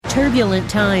Turbulent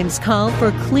times call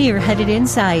for clear-headed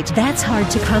insight. That's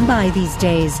hard to come by these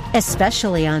days,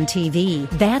 especially on TV.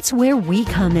 That's where we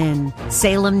come in.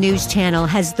 Salem News Channel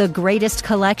has the greatest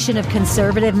collection of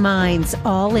conservative minds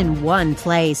all in one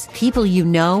place. People you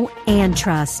know and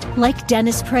trust, like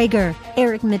Dennis Prager,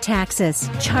 Eric Metaxas,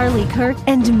 Charlie Kirk,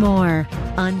 and more.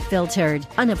 Unfiltered,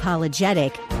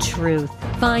 unapologetic truth.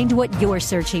 Find what you're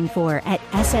searching for at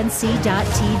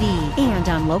snc.tv and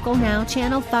on Local Now,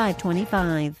 Channel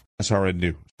 525. SRN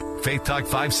News. Faith Talk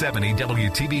 570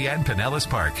 WTBN Pinellas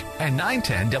Park and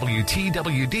 910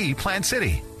 WTWD Plant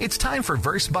City. It's time for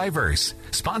Verse by Verse,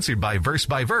 sponsored by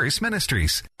Verse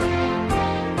Ministries.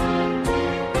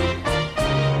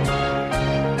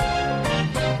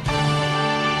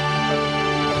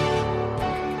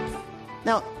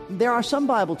 Now, there are some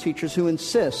Bible teachers who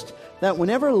insist that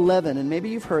whenever leaven, and maybe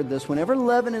you've heard this, whenever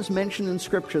leaven is mentioned in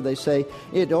Scripture, they say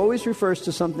it always refers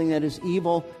to something that is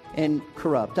evil and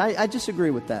corrupt. I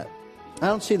disagree with that. I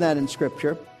don't see that in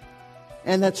Scripture.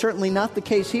 And that's certainly not the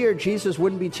case here. Jesus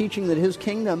wouldn't be teaching that his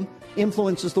kingdom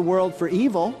influences the world for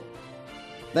evil.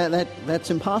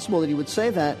 That's impossible that he would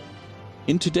say that.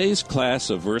 In today's class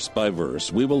of Verse by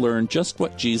Verse, we will learn just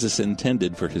what Jesus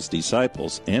intended for his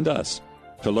disciples and us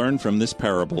to learn from this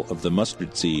parable of the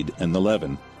mustard seed and the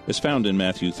leaven, is found in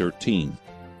Matthew 13.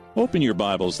 Open your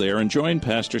Bibles there and join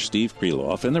Pastor Steve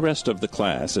Kreloff and the rest of the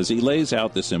class as he lays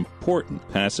out this important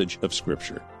passage of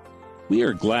Scripture. We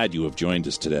are glad you have joined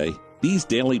us today. These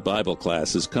daily Bible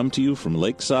classes come to you from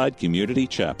Lakeside Community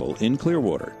Chapel in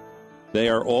Clearwater. They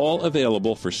are all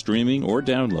available for streaming or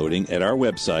downloading at our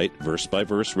website,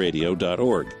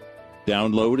 versebyverseradio.org.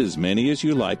 Download as many as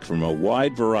you like from a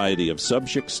wide variety of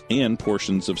subjects and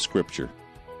portions of Scripture.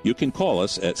 You can call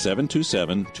us at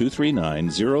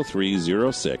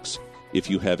 727-239-0306 if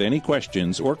you have any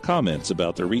questions or comments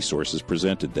about the resources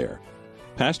presented there.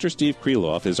 Pastor Steve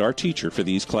Kreloff is our teacher for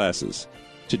these classes.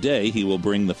 Today he will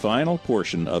bring the final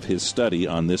portion of his study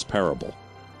on this parable.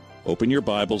 Open your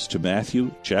Bibles to Matthew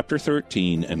chapter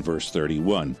 13 and verse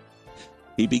 31.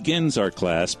 He begins our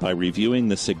class by reviewing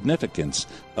the significance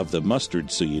of the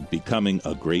mustard seed becoming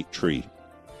a great tree.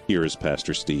 Here is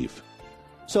Pastor Steve.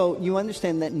 So you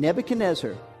understand that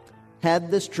Nebuchadnezzar had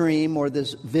this dream or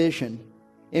this vision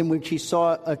in which he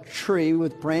saw a tree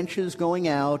with branches going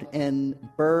out and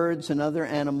birds and other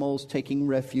animals taking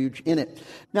refuge in it.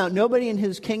 Now, nobody in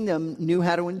his kingdom knew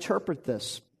how to interpret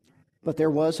this, but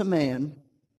there was a man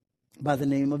by the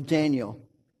name of Daniel,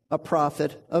 a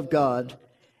prophet of God.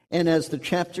 And as the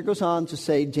chapter goes on to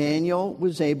say, Daniel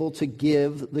was able to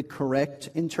give the correct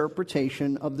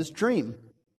interpretation of this dream.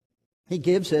 He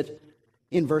gives it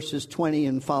in verses 20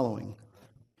 and following.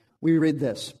 We read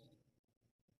this.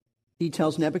 He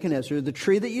tells Nebuchadnezzar, the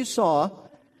tree that you saw,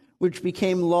 which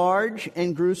became large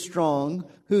and grew strong,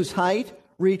 whose height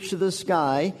reached to the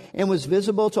sky and was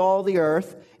visible to all the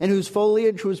earth, and whose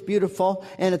foliage was beautiful,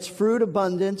 and its fruit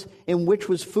abundant, in which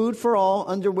was food for all,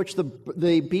 under which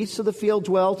the beasts of the field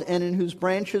dwelt, and in whose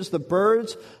branches the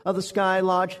birds of the sky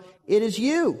lodged. It is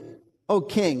you, O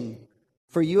king,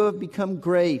 for you have become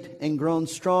great and grown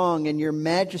strong, and your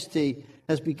majesty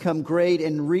has become great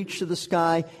and reached to the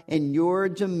sky, and your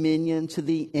dominion to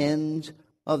the end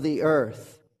of the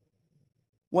earth.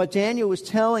 What Daniel was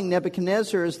telling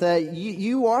Nebuchadnezzar is that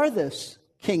you are this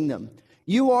kingdom.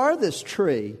 You are this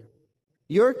tree.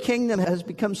 Your kingdom has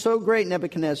become so great,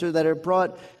 Nebuchadnezzar, that it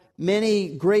brought many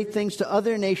great things to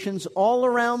other nations all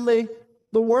around the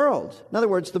world. In other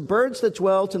words, the birds that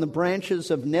dwelt in the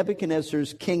branches of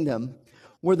Nebuchadnezzar's kingdom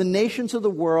were the nations of the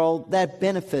world that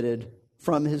benefited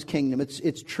from his kingdom.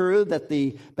 It's true that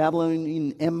the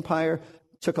Babylonian Empire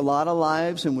took a lot of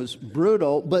lives and was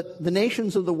brutal, but the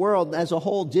nations of the world as a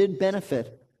whole did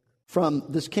benefit from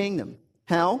this kingdom.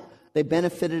 How? They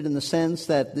benefited in the sense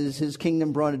that his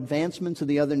kingdom brought advancement to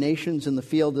the other nations in the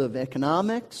field of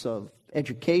economics, of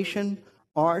education,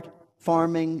 art,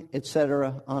 farming,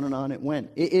 etc. On and on it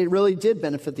went. It really did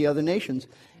benefit the other nations.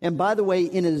 And by the way,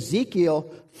 in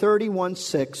Ezekiel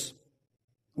 31:6,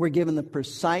 we're given the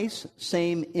precise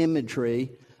same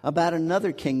imagery about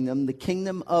another kingdom, the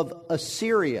kingdom of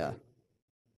Assyria,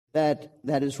 that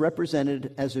is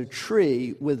represented as a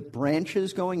tree with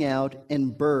branches going out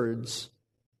and birds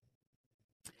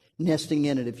nesting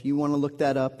in it. If you want to look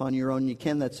that up on your own, you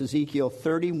can. That's Ezekiel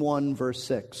 31, verse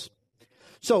 6.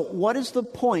 So what is the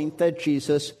point that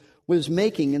Jesus was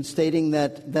making in stating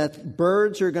that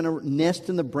birds are going to nest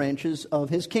in the branches of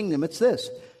his kingdom? It's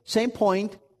this. Same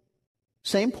point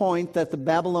that the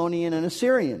Babylonian and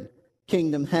Assyrian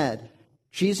kingdom had.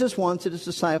 Jesus wanted his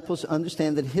disciples to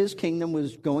understand that his kingdom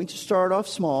was going to start off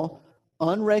small,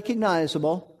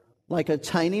 unrecognizable, like a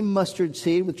tiny mustard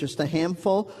seed with just a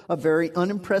handful of very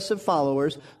unimpressive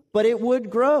followers, but it would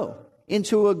grow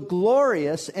into a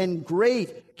glorious and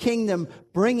great kingdom,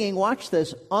 bringing, watch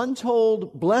this,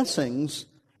 untold blessings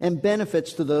and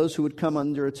benefits to those who would come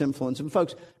under its influence. And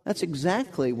folks, that's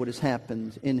exactly what has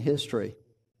happened in history.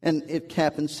 And it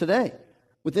happens today.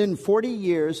 Within 40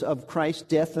 years of Christ's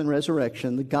death and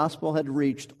resurrection, the gospel had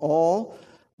reached all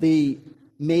the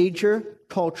major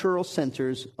cultural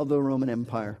centers of the Roman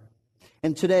Empire.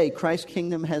 And today, Christ's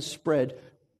kingdom has spread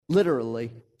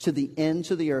literally to the ends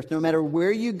of the earth. No matter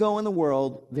where you go in the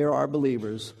world, there are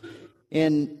believers.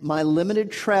 In my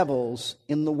limited travels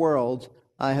in the world,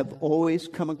 I have always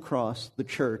come across the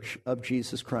Church of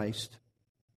Jesus Christ.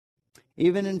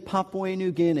 Even in Papua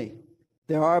New Guinea,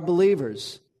 there are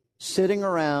believers sitting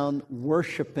around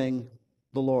worshiping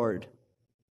the Lord,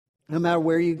 no matter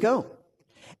where you go.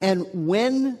 And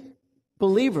when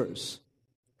believers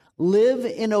live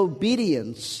in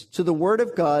obedience to the Word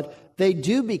of God, they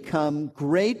do become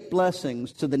great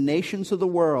blessings to the nations of the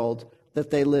world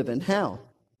that they live in. How?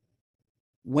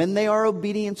 When they are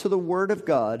obedient to the Word of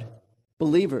God,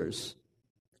 believers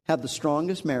have the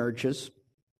strongest marriages.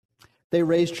 They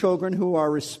raise children who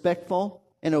are respectful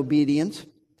and obedient.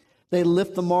 They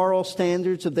lift the moral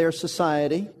standards of their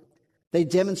society. They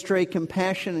demonstrate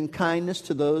compassion and kindness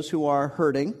to those who are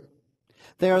hurting.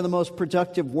 They are the most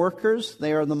productive workers.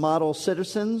 They are the model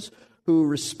citizens who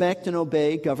respect and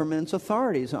obey government's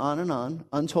authorities, on and on,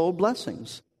 untold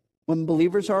blessings. When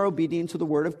believers are obedient to the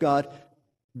Word of God,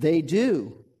 they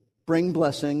do bring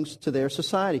blessings to their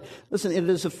society. Listen, it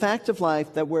is a fact of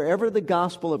life that wherever the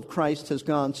gospel of Christ has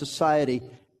gone, society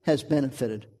has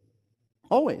benefited.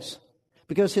 Always.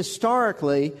 Because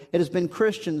historically, it has been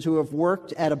Christians who have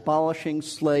worked at abolishing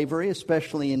slavery,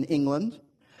 especially in England,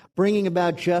 bringing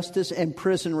about justice and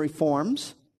prison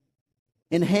reforms,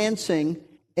 enhancing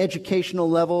educational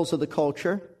levels of the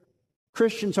culture.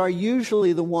 Christians are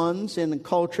usually the ones in the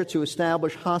culture to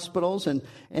establish hospitals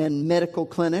and medical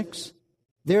clinics.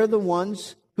 They're the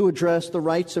ones who address the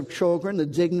rights of children, the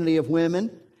dignity of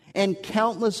women, and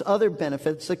countless other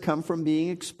benefits that come from being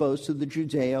exposed to the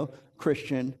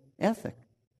Judeo-Christian ethic.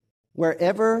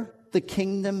 Wherever the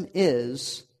kingdom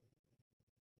is,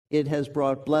 it has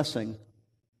brought blessing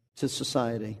to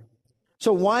society.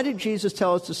 So why did Jesus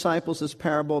tell his disciples this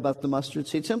parable about the mustard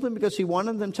seed? Simply because he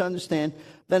wanted them to understand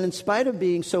that in spite of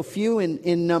being so few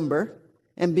in number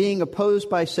and being opposed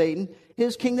by Satan,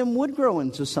 his kingdom would grow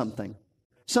into something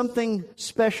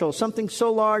special, something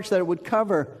so large that it would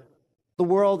cover the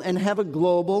world and have a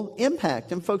global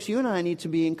impact. And folks, you and I need to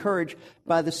be encouraged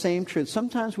by the same truth.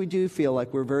 Sometimes we do feel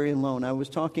like we're very alone. I was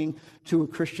talking to a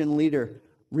Christian leader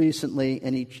recently,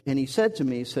 and he said to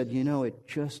me, he said, it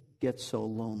just gets so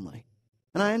lonely.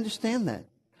 And I understand that.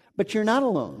 But you're not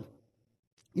alone.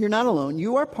 You're not alone.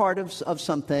 You are part of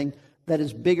something that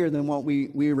is bigger than what we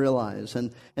realize.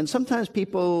 And sometimes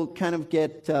people kind of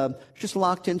get just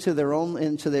locked into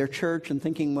their church and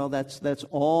thinking, well, that's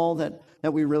all that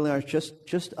we really are,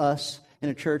 just us in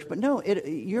a church. But no,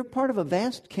 you're part of a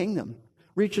vast kingdom,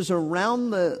 reaches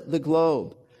around the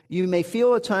globe. You may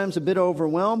feel at times a bit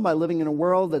overwhelmed by living in a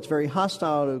world that's very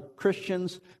hostile to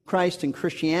Christians, Christ, and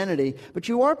Christianity, but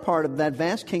you are part of that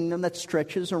vast kingdom that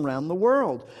stretches around the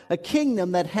world, a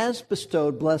kingdom that has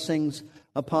bestowed blessings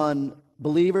upon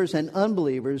believers and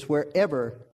unbelievers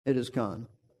wherever it has gone.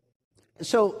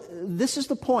 So this is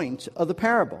the point of the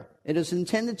parable. It is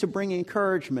intended to bring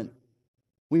encouragement.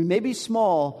 We may be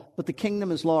small, but the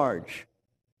kingdom is large.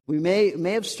 We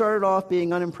may have started off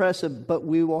being unimpressive, but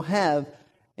we will have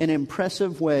an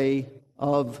impressive way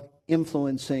of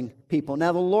influencing people.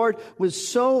 Now, the Lord was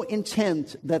so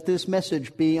intent that this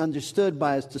message be understood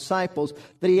by his disciples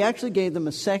that he actually gave them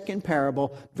a second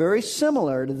parable very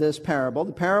similar to this parable,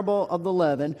 the parable of the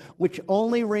leaven, which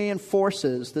only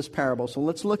reinforces this parable. So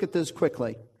let's look at this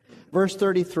quickly. Verse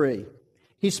 33,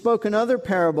 he spoke another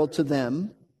parable to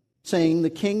them, saying, the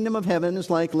kingdom of heaven is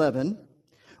like leaven,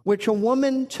 which a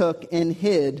woman took and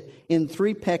hid in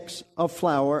 3 pecks of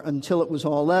flour until it was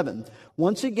all leavened.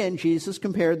 Once again, Jesus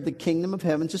compared the kingdom of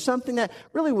heaven to something that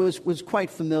really was quite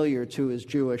familiar to his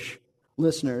Jewish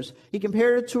listeners. He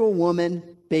compared it to a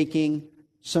woman baking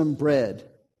some bread.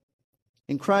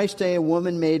 In Christ's day, a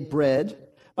woman made bread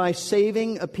by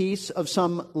saving a piece of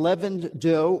some leavened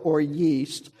dough or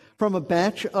yeast from a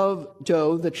batch of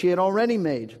dough that she had already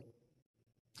made.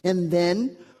 And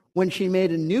then, when she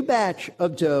made a new batch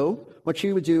of dough, what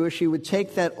she would do is she would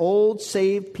take that old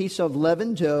saved piece of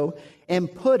leavened dough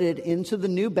and put it into the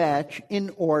new batch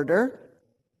in order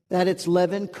that its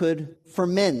leaven could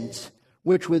ferment,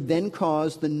 which would then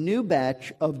cause the new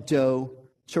batch of dough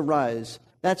to rise.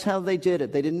 That's how they did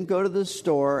it. They didn't go to the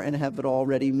store and have it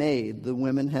already made. The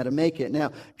women had to make it.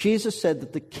 Now, Jesus said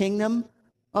that the kingdom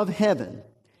of heaven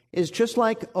is just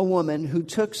like a woman who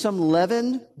took some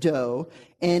leavened dough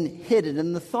and hid it.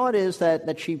 And the thought is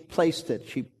that she placed it.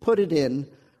 She put it in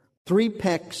 3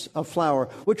 pecks of flour,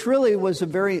 which really was a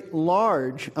very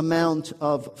large amount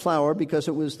of flour because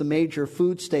it was the major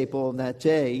food staple of that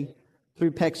day. 3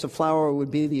 pecks of flour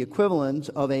would be the equivalent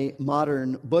of a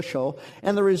modern bushel.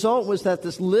 And the result was that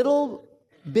this little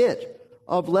bit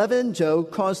of leavened dough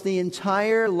caused the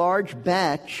entire large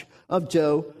batch of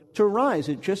dough to rise.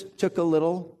 It just took a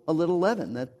little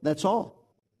leaven. That's all.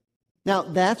 Now,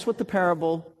 that's what the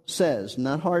parable says.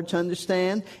 Not hard to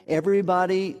understand.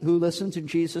 Everybody who listened to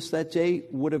Jesus that day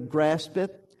would have grasped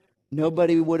it.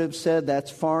 Nobody would have said,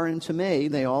 that's foreign to me.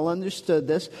 They all understood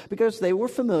this because they were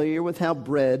familiar with how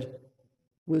bread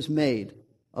was made.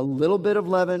 A little bit of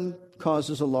leaven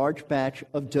causes a large batch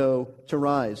of dough to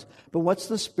rise. But what's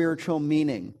the spiritual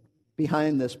meaning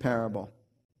behind this parable?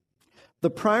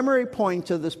 The primary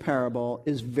point of this parable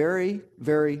is very,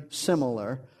 very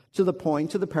similar to the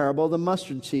point of the parable of the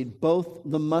mustard seed. Both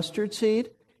the mustard seed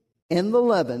and the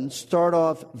leaven start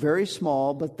off very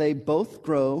small, but they both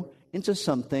grow into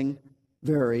something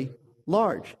very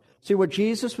large. See, what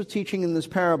Jesus was teaching in this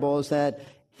parable is that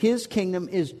his kingdom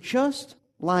is just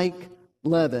like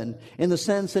leaven in the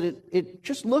sense that it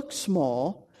just looks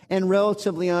small and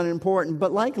relatively unimportant.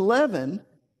 But like leaven,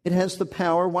 it has the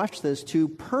power, watch this, to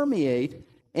permeate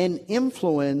and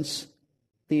influence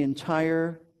the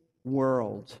entire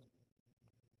world.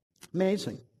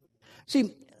 Amazing.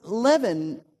 See,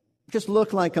 leaven just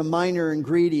looked like a minor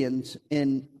ingredient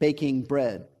in baking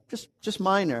bread. Just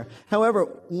minor. However,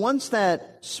 once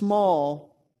that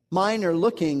small,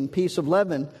 minor-looking piece of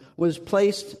leaven was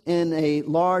placed in a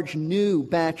large new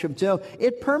batch of dough,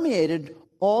 it permeated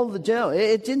all the dough.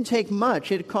 It didn't take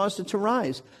much. It caused it to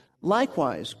rise.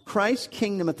 Likewise, Christ's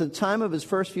kingdom at the time of his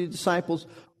first few disciples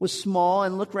was small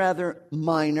and looked rather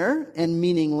minor and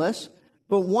meaningless.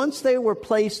 But once they were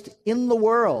placed in the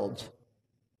world,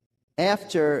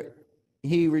 after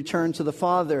he returned to the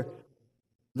Father,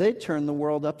 they turned the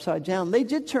world upside down. They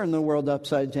did turn the world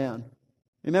upside down.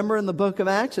 Remember in the book of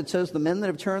Acts, it says the men that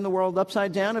have turned the world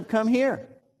upside down have come here.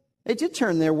 They did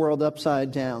turn their world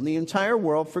upside down, the entire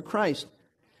world for Christ.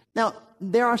 Now,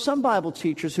 there are some Bible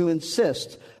teachers who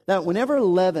insist that whenever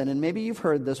leaven, and maybe you've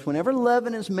heard this, whenever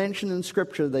leaven is mentioned in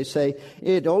Scripture, they say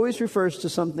it always refers to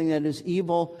something that is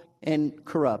evil and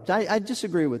corrupt. I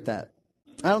disagree with that.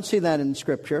 I don't see that in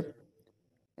Scripture.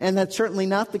 And that's certainly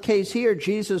not the case here.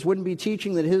 Jesus wouldn't be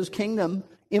teaching that his kingdom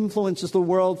influences the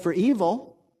world for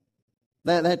evil.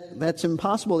 That's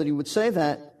impossible that he would say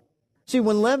that. See,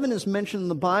 when leaven is mentioned in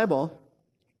the Bible,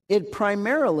 it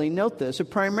primarily, note this, it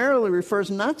primarily refers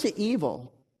not to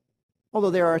evil, although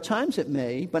there are times it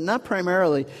may, but not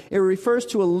primarily. It refers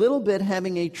to a little bit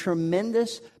having a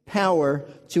tremendous power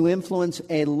to influence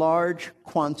a large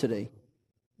quantity.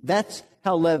 That's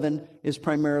how leaven is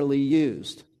primarily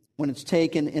used when it's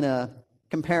taken in a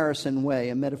comparison way,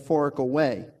 a metaphorical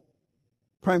way.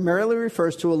 Primarily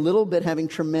refers to a little bit having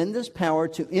tremendous power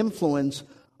to influence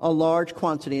a large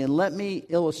quantity. And let me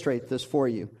illustrate this for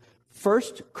you. 1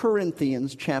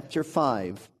 Corinthians chapter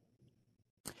 5.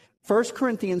 1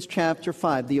 Corinthians chapter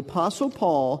 5. The Apostle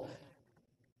Paul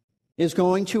is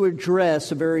going to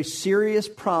address a very serious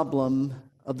problem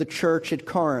of the church at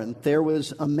Corinth. There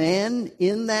was a man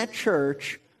in that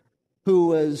church who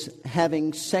was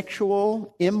having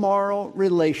sexual, immoral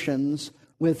relations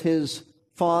with his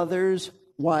father's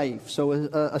wife, so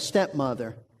a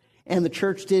stepmother. And the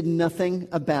church did nothing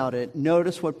about it.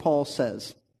 Notice what Paul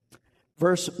says.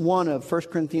 Verse 1 of 1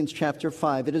 Corinthians chapter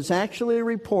 5. It is actually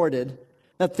reported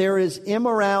that there is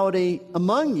immorality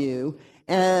among you,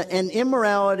 and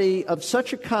immorality of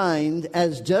such a kind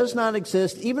as does not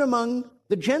exist even among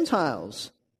the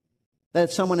Gentiles,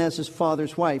 that someone has his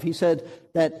father's wife. He said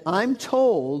that I'm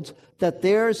told that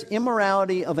there's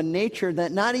immorality of a nature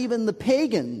that not even the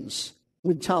pagans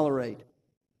would tolerate.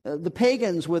 The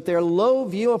pagans, with their low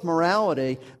view of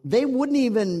morality, they wouldn't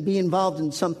even be involved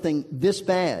in something this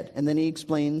bad. And then he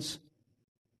explains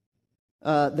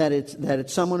that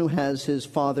it's someone who has his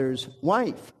father's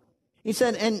wife. He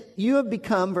said, and you have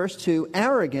become, verse 2,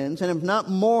 arrogant and have not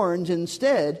mourned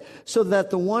instead, so that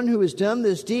the one who has done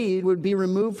this deed would be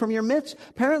removed from your midst.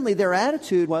 Apparently their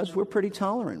attitude was, we're pretty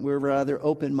tolerant. We're rather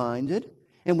open-minded,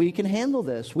 and we can handle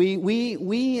this. We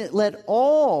let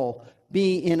all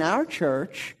be in our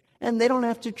church, and they don't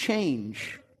have to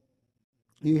change.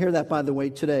 You hear that, by the way,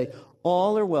 today.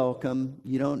 All are welcome.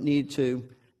 You don't need to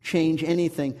change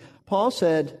anything. Paul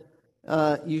said,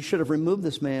 you should have removed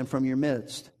this man from your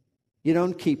midst. You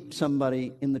don't keep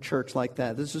somebody in the church like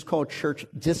that. This is called church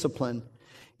discipline.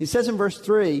 He says in verse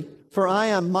 3, "For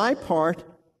I, on my part,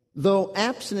 though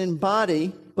absent in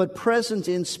body, but present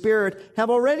in spirit, have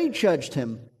already judged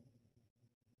him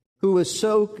who has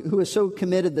so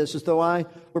committed this as though I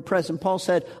were present." Paul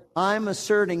said, I'm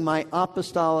asserting my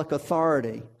apostolic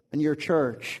authority in your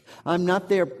church. I'm not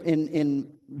there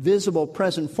in visible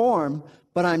present form,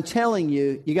 but I'm telling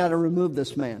you, you got to remove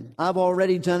this man. I've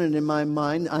already done it in my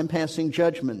mind. I'm passing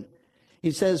judgment.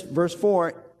 He says, verse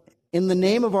 4, "In the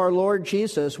name of our Lord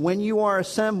Jesus, when you are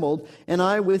assembled, and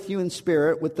I with you in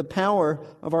spirit, with the power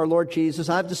of our Lord Jesus,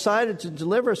 I've decided to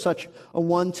deliver such a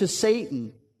one to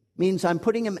Satan." Means I'm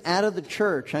putting him out of the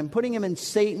church. I'm putting him in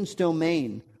Satan's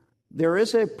domain. There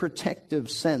is a protective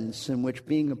sense in which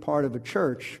being a part of a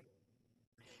church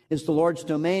is the Lord's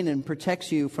domain and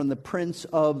protects you from the prince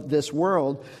of this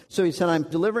world. So he said, I'm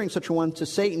delivering such a one to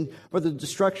Satan for the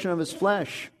destruction of his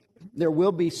flesh. There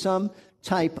will be some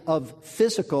type of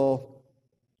physical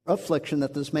affliction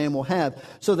that this man will have,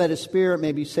 so that his spirit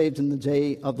may be saved in the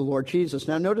day of the Lord Jesus.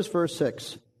 Now notice verse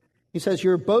 6. He says,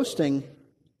 "Your boasting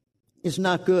is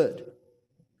not good.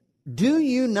 Do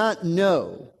you not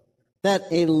know that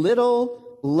a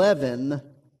little leaven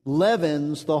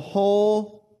leavens the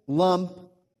whole lump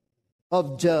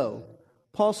of dough?"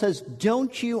 Paul says,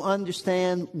 don't you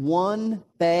understand one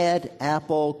bad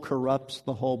apple corrupts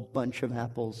the whole bunch of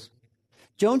apples?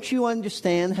 Don't you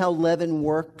understand how leaven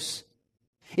works?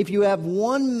 If you have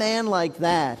one man like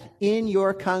that in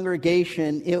your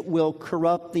congregation, it will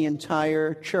corrupt the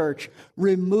entire church.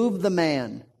 Remove the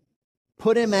man.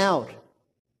 Put him out.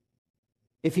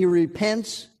 If he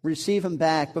repents, receive him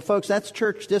back. But folks, that's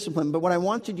church discipline. But what I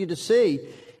wanted you to see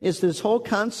is this whole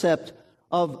concept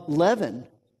of leaven.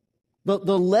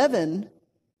 The leaven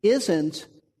isn't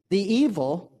the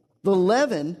evil. The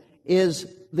leaven is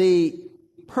the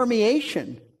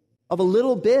permeation of a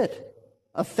little bit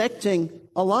affecting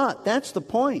a lot. That's the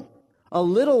point. A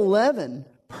little leaven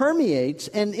permeates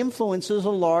and influences a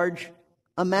large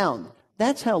amount.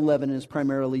 That's how leaven is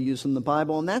primarily used in the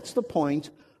Bible, and that's the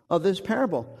point of this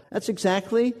parable. That's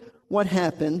exactly what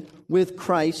happened with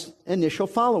Christ's initial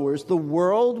followers. The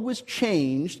world was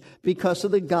changed because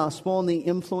of the gospel and the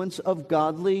influence of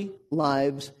godly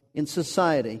lives in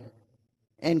society.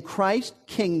 And Christ's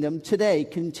kingdom today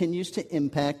continues to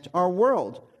impact our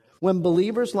world. When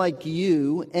believers like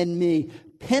you and me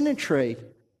penetrate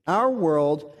our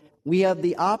world, we have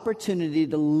the opportunity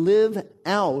to live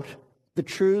out the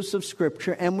truths of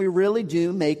Scripture, and we really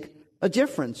do make a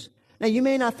difference. Now, you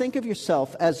may not think of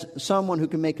yourself as someone who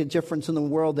can make a difference in the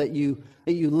world that you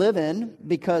live in,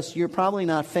 because you're probably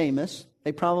not famous.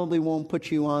 They probably won't put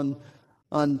you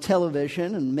on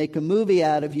television and make a movie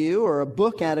out of you or a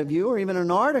book out of you or even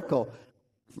an article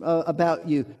about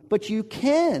you. But you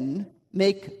can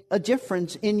make a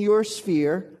difference in your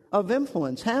sphere of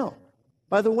influence. How?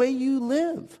 By the way you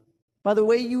live, by the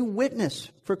way you witness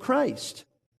for Christ.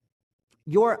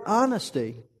 Your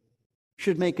honesty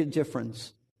should make a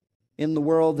difference in the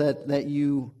world that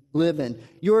you live in.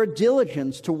 Your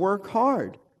diligence to work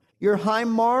hard, your high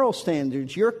moral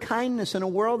standards, your kindness in a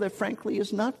world that frankly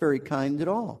is not very kind at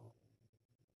all.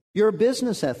 Your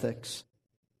business ethics,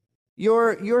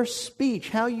 your speech,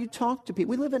 how you talk to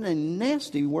people. We live in a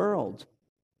nasty world.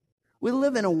 We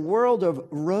live in a world of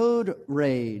road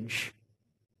rage.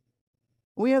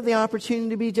 We have the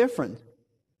opportunity to be different.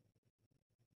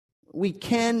 We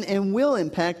can and will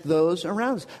impact those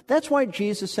around us. That's why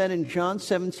Jesus said in John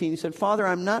 17, he said, Father,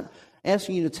 I'm not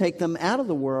asking you to take them out of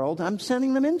the world. I'm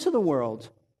sending them into the world.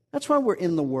 That's why we're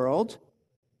in the world,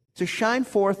 to shine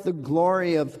forth the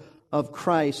glory of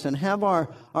Christ and have our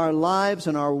lives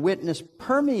and our witness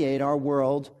permeate our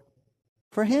world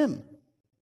for Him.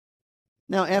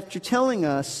 Now, after telling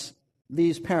us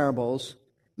these parables,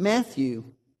 Matthew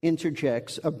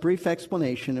interjects a brief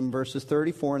explanation in verses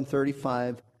 34 and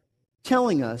 35,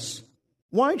 telling us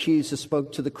why Jesus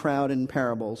spoke to the crowd in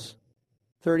parables.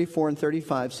 34 and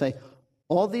 35 say,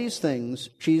 all these things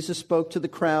Jesus spoke to the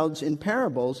crowds in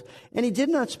parables, and He did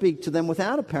not speak to them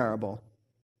without a parable.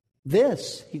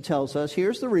 This, he tells us,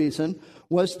 here's the reason,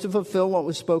 was to fulfill what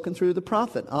was spoken through the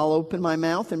prophet. I'll open my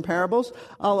mouth in parables.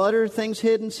 I'll utter things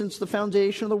hidden since the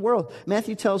foundation of the world.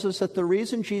 Matthew tells us that the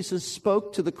reason Jesus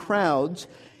spoke to the crowds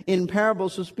in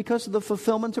parables was because of the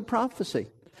fulfillment of prophecy.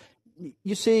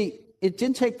 You see, it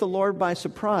didn't take the Lord by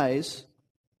surprise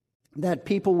that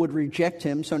people would reject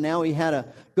Him, so now He had to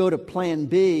go to plan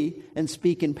B and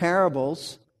speak in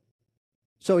parables,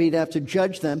 so He'd have to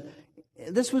judge them.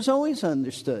 This was always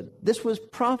understood. This was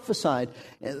prophesied.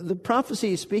 The prophecy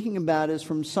he's speaking about is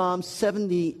from Psalm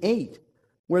 78,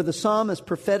 where the psalmist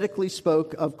prophetically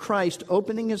spoke of Christ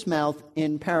opening his mouth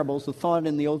in parables. The thought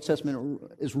in the Old Testament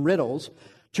is riddles,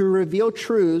 to reveal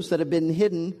truths that have been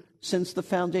hidden since the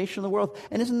foundation of the world.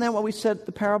 And isn't that what we said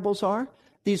the parables are?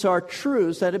 These are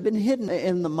truths that have been hidden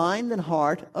in the mind and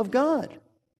heart of God.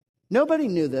 Nobody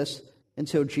knew this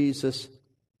until Jesus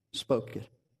spoke it.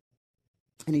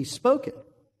 And he spoke it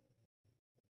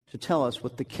to tell us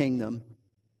what the kingdom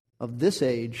of this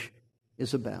age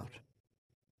is about.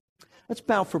 Let's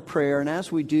bow for prayer, and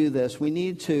as we do this, we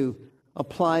need to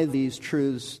apply these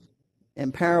truths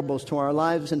and parables to our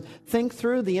lives and think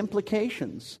through the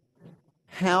implications.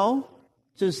 How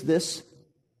does this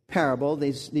parable,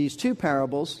 these two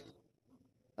parables,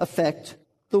 affect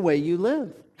the way you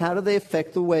live? How do they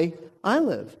affect the way I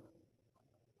live?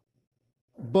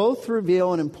 Both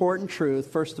reveal an important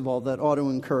truth, first of all, that ought to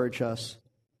encourage us.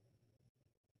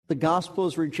 The gospel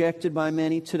is rejected by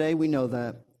many today. We know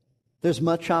that. There's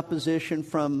much opposition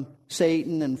from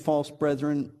Satan and false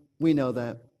brethren. We know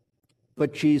that.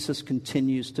 But Jesus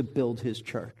continues to build his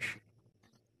church.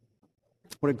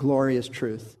 What a glorious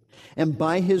truth. And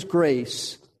by his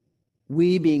grace,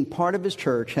 we, being part of his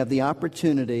church, have the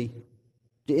opportunity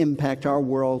to impact our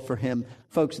world for him.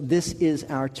 Folks, this is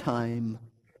our time.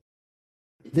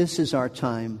 This is our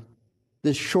time.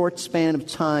 This short span of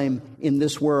time in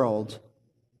this world.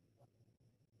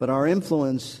 But our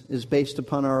influence is based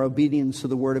upon our obedience to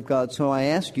the Word of God. So I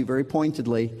ask you very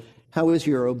pointedly, how is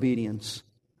your obedience?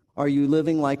 Are you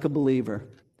living like a believer?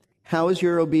 How is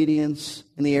your obedience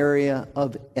in the area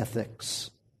of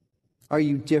ethics? Are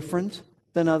you different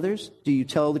than others? Do you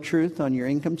tell the truth on your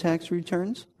income tax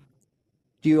returns?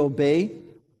 Do you obey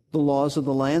the laws of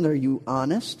the land? Are you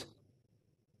honest,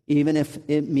 even if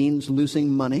it means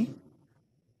losing money?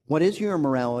 What is your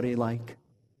morality like?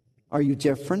 Are you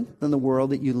different than the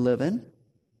world that you live in?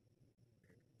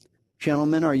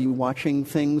 Gentlemen, are you watching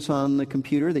things on the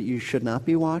computer that you should not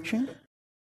be watching?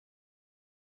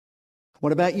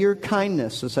 What about your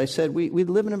kindness? As I said, we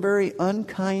live in a very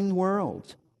unkind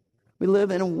world. We live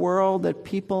in a world that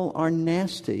people are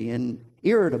nasty and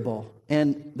irritable,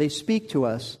 and they speak to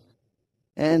us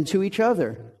and to each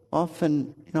other,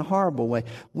 often in a horrible way.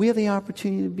 We have the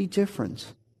opportunity to be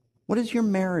different. What is your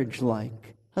marriage like?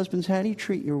 Husbands, how do you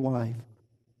treat your wife?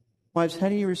 Wives, how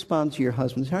do you respond to your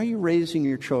husbands? How are you raising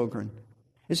your children?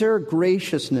 Is there a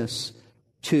graciousness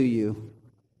to you?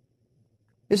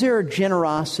 Is there a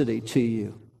generosity to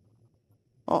you?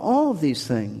 All of these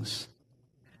things.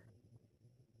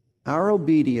 Our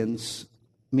obedience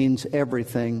means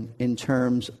everything in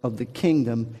terms of the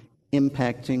kingdom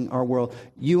impacting our world.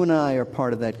 You and I are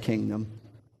part of that kingdom.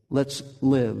 Let's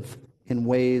live in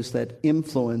ways that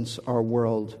influence our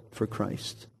world for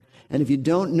Christ. And if you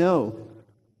don't know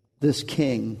this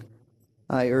King,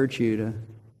 I urge you to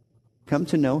come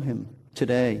to know him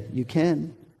today. You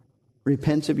can.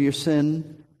 Repent of your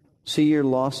sin, see your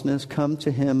lostness, come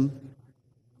to him,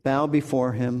 bow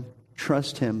before him,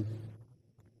 trust him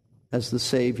as the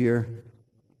Savior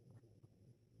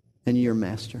and your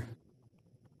Master.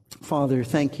 Father,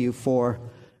 thank you for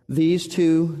these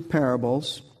two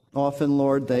parables. Often,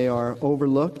 Lord, they are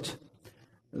overlooked.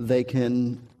 They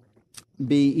can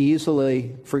be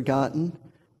easily forgotten.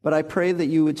 But I pray that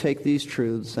you would take these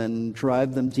truths and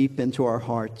drive them deep into our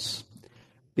hearts.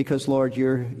 Because, Lord,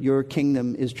 your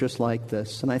kingdom is just like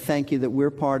this. And I thank you that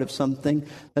we're part of something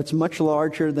that's much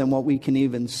larger than what we can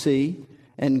even see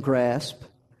and grasp.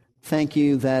 Thank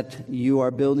you that you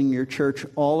are building your church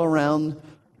all around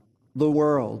the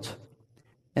world.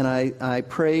 And I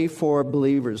pray for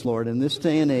believers, Lord, in this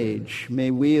day and age,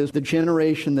 may we as the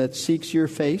generation that seeks your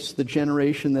face, the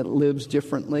generation that lives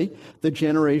differently, the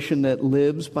generation that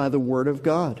lives by the Word of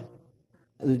God,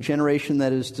 the generation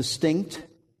that is distinct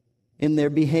in their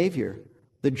behavior,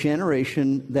 the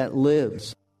generation that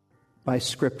lives by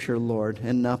Scripture, Lord,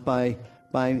 and not by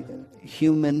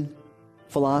human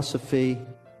philosophy,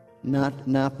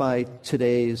 not by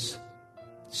today's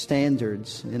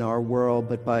standards in our world,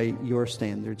 but by your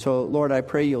standards. So, Lord, I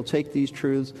pray you'll take these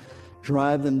truths,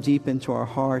 drive them deep into our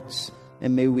hearts,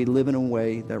 and may we live in a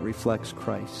way that reflects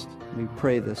Christ. We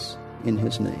pray this in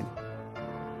his name.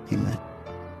 Amen.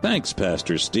 Thanks,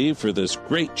 Pastor Steve, for this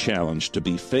great challenge to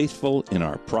be faithful in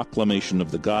our proclamation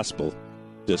of the gospel,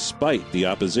 despite the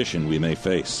opposition we may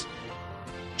face.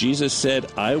 Jesus said,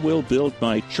 "I will build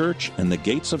my church, and the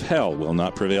gates of hell will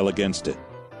not prevail against it."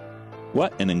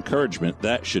 What an encouragement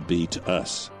that should be to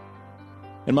us.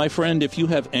 And my friend, if you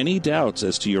have any doubts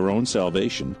as to your own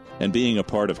salvation and being a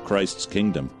part of Christ's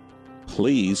kingdom,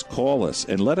 please call us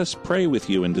and let us pray with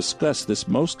you and discuss this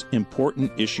most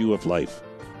important issue of life.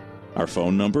 Our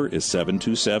phone number is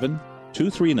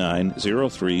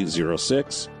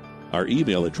 239-0306. Our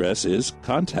email address is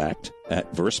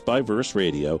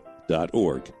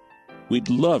contact@versebyverseradio.org. We'd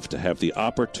love to have the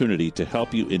opportunity to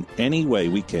help you in any way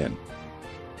we can.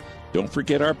 Don't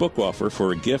forget our book offer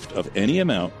for a gift of any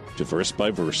amount to Verse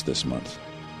by Verse this month.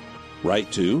 Write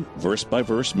to Verse by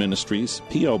Verse Ministries,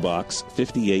 P.O. Box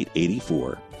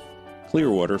 5884,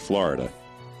 Clearwater, Florida,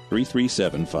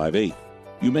 33758.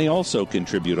 You may also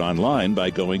contribute online by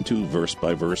going to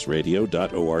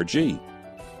versebyverseradio.org.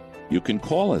 You can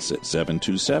call us at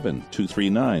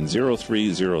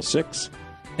 727-239-0306,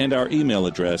 and our email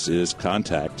address is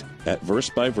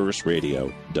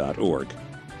contact@versebyverseradio.org.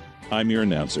 I'm your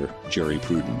announcer, Jerry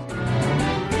Pruden.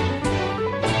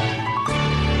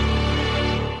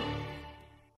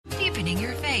 Deepening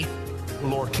your faith. The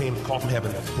Lord came and called from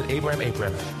heaven, said, Abraham,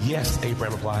 Abraham. Yes,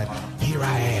 Abraham replied, here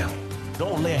I am.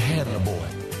 Don't lay a hand on the boy.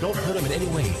 Don't hurt him in any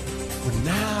way. For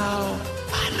now,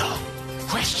 I know.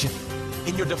 Question,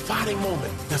 in your defining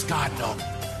moment, does God know?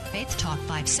 Faith Talk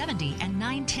 570 and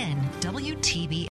 910 WTB.